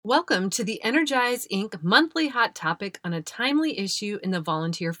Welcome to the Energize Inc. monthly hot topic on a timely issue in the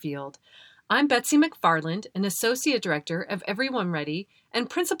volunteer field. I'm Betsy McFarland, an Associate Director of Everyone Ready and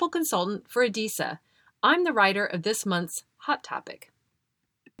Principal Consultant for ADISA. I'm the writer of this month's hot topic.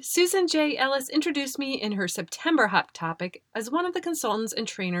 Susan J. Ellis introduced me in her September hot topic as one of the consultants and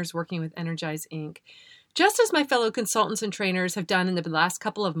trainers working with Energize Inc. Just as my fellow consultants and trainers have done in the last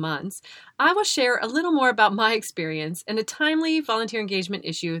couple of months, I will share a little more about my experience and a timely volunteer engagement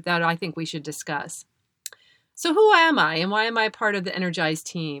issue that I think we should discuss. So who am I and why am I part of the Energize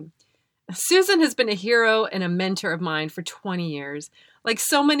team? Susan has been a hero and a mentor of mine for 20 years. Like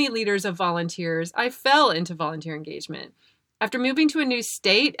so many leaders of volunteers, I fell into volunteer engagement. After moving to a new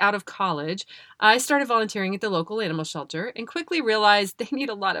state out of college, I started volunteering at the local animal shelter and quickly realized they need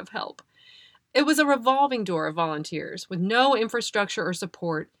a lot of help. It was a revolving door of volunteers with no infrastructure or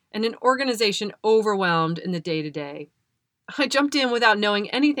support and an organization overwhelmed in the day-to-day. I jumped in without knowing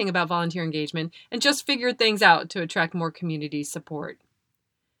anything about volunteer engagement and just figured things out to attract more community support.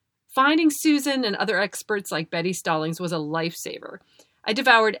 Finding Susan and other experts like Betty Stallings was a lifesaver. I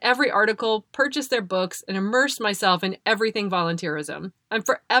devoured every article, purchased their books, and immersed myself in everything volunteerism. I'm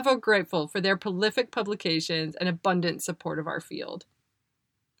forever grateful for their prolific publications and abundant support of our field.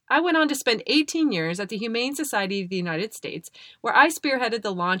 I went on to spend 18 years at the Humane Society of the United States, where I spearheaded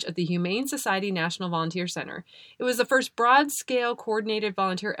the launch of the Humane Society National Volunteer Center. It was the first broad-scale coordinated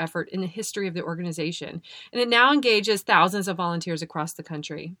volunteer effort in the history of the organization, and it now engages thousands of volunteers across the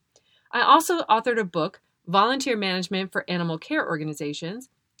country. I also authored a book, Volunteer Management for Animal Care Organizations,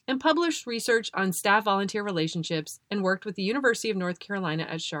 and published research on staff-volunteer relationships and worked with the University of North Carolina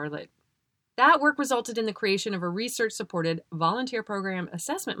at Charlotte. That work resulted in the creation of a research-supported volunteer program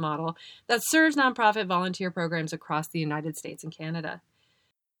assessment model that serves nonprofit volunteer programs across the United States and Canada.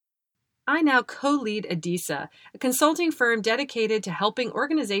 I now co-lead ADISA, a consulting firm dedicated to helping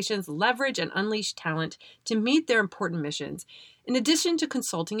organizations leverage and unleash talent to meet their important missions. In addition to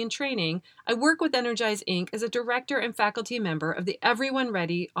consulting and training, I work with Energize Inc. as a director and faculty member of the Everyone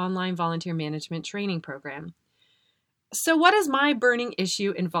Ready online volunteer management training program. So what is my burning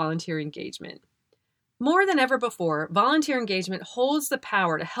issue in volunteer engagement? More than ever before, volunteer engagement holds the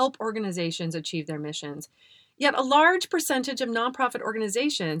power to help organizations achieve their missions. Yet a large percentage of nonprofit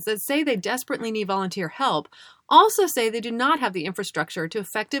organizations that say they desperately need volunteer help also say they do not have the infrastructure to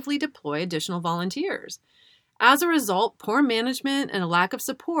effectively deploy additional volunteers. As a result, poor management and a lack of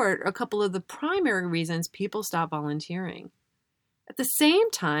support are a couple of the primary reasons people stop volunteering. At the same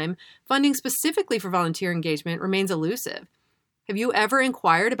time, funding specifically for volunteer engagement remains elusive. Have you ever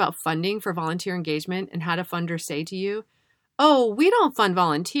inquired about funding for volunteer engagement and had a funder say to you, "Oh, we don't fund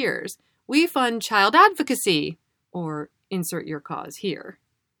volunteers. We fund child advocacy," or insert your cause here?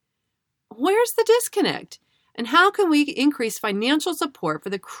 Where's the disconnect? And how can we increase financial support for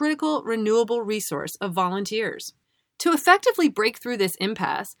the critical renewable resource of volunteers? To effectively break through this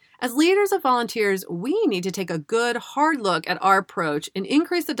impasse, as leaders of volunteers, we need to take a good, hard look at our approach and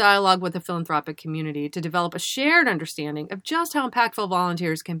increase the dialogue with the philanthropic community to develop a shared understanding of just how impactful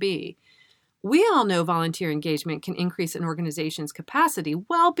volunteers can be. We all know volunteer engagement can increase an organization's capacity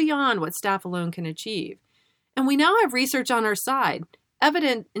well beyond what staff alone can achieve. And we now have research on our side,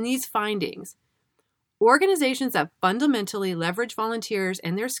 evident in these findings. Organizations that fundamentally leverage volunteers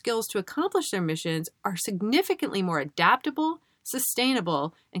and their skills to accomplish their missions are significantly more adaptable,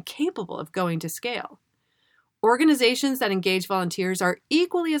 sustainable, and capable of going to scale. Organizations that engage volunteers are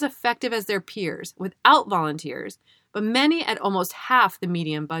equally as effective as their peers without volunteers, but many at almost half the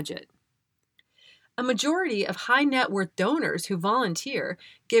median budget. A majority of high net worth donors who volunteer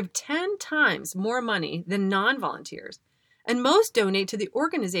give 10 times more money than non-volunteers, and most donate to the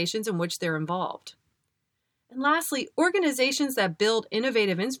organizations in which they're involved. And lastly, organizations that build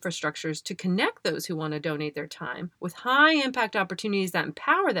innovative infrastructures to connect those who want to donate their time with high-impact opportunities that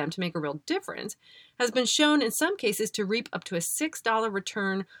empower them to make a real difference has been shown in some cases to reap up to a $6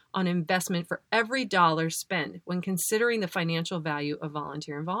 return on investment for every dollar spent when considering the financial value of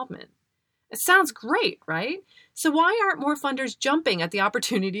volunteer involvement. It sounds great, right? So why aren't more funders jumping at the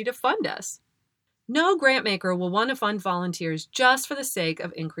opportunity to fund us? No grantmaker will want to fund volunteers just for the sake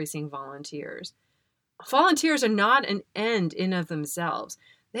of increasing volunteers. Volunteers are not an end in of themselves.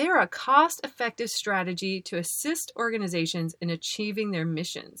 They are a cost-effective strategy to assist organizations in achieving their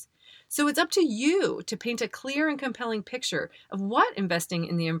missions. So it's up to you to paint a clear and compelling picture of what investing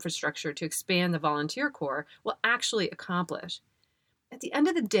in the infrastructure to expand the volunteer corps will actually accomplish. At the end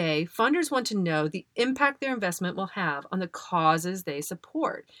of the day, funders want to know the impact their investment will have on the causes they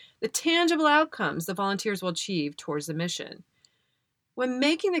support, the tangible outcomes the volunteers will achieve towards the mission. When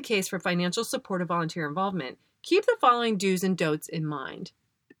making the case for financial support of volunteer involvement, keep the following do's and don'ts in mind.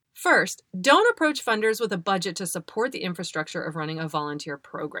 First, don't approach funders with a budget to support the infrastructure of running a volunteer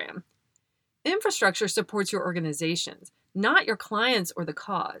program. Infrastructure supports your organizations, not your clients or the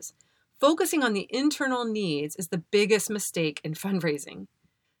cause. Focusing on the internal needs is the biggest mistake in fundraising.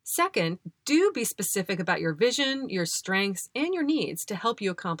 Second, do be specific about your vision, your strengths, and your needs to help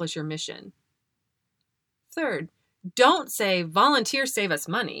you accomplish your mission. Third, don't say, volunteers save us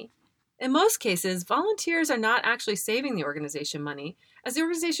money. In most cases, volunteers are not actually saving the organization money, as the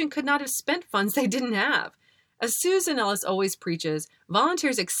organization could not have spent funds they didn't have. As Susan Ellis always preaches,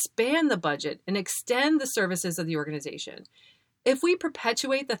 volunteers expand the budget and extend the services of the organization. If we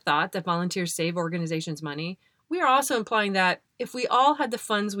perpetuate the thought that volunteers save organizations money, we are also implying that if we all had the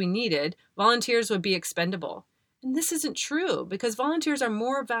funds we needed, volunteers would be expendable. And this isn't true because volunteers are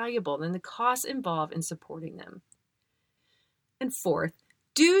more valuable than the costs involved in supporting them. And fourth,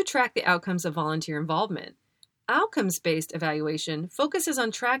 do track the outcomes of volunteer involvement. Outcomes-based evaluation focuses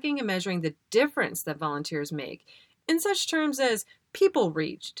on tracking and measuring the difference that volunteers make in such terms as people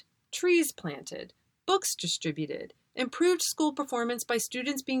reached, trees planted, books distributed, improved school performance by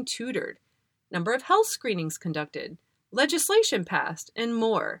students being tutored, number of health screenings conducted, legislation passed, and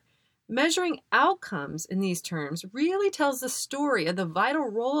more. Measuring outcomes in these terms really tells the story of the vital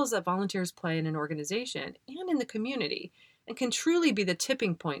roles that volunteers play in an organization and in the community, and can truly be the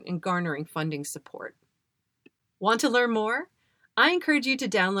tipping point in garnering funding support. Want to learn more? I encourage you to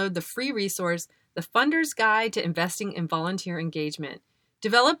download the free resource, The Funder's Guide to Investing in Volunteer Engagement,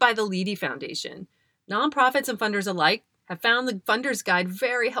 developed by the Leedy Foundation. Nonprofits and funders alike have found the Funder's Guide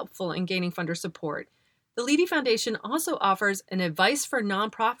very helpful in gaining funder support. The Leedy Foundation also offers an Advice for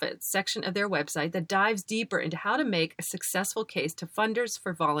Nonprofits section of their website that dives deeper into how to make a successful case to funders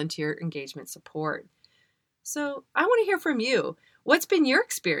for volunteer engagement support. So I want to hear from you. What's been your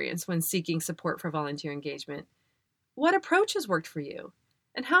experience when seeking support for volunteer engagement? What approach has worked for you?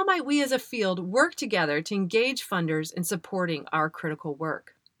 And how might we as a field work together to engage funders in supporting our critical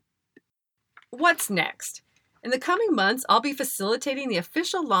work? What's next? In the coming months, I'll be facilitating the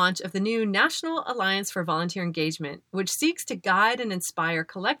official launch of the new National Alliance for Volunteer Engagement, which seeks to guide and inspire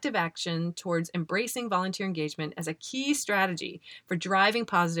collective action towards embracing volunteer engagement as a key strategy for driving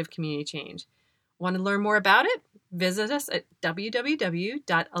positive community change. Want to learn more about it? Visit us at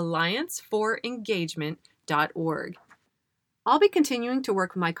www.allianceforengagement.org. I'll be continuing to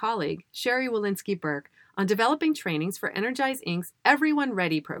work with my colleague, Sherry Walensky-Burke, on developing trainings for Energize Inc.'s Everyone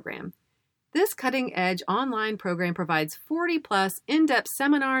Ready program. This cutting-edge online program provides 40-plus in-depth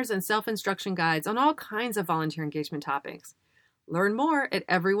seminars and self-instruction guides on all kinds of volunteer engagement topics. Learn more at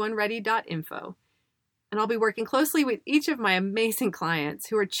everyoneready.info. And I'll be working closely with each of my amazing clients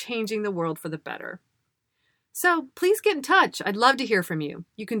who are changing the world for the better. So please get in touch. I'd love to hear from you.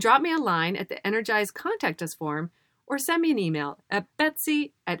 You can drop me a line at the Energize Contact Us form or send me an email at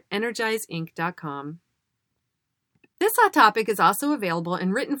betsy@energizeinc.com. This hot topic is also available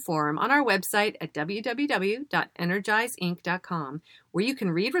in written form on our website at www.energizeinc.com, where you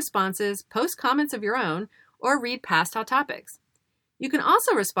can read responses, post comments of your own, or read past hot topics. You can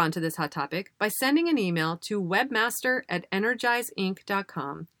also respond to this hot topic by sending an email to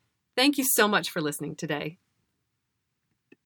webmaster@energizeinc.com. Thank you so much for listening today.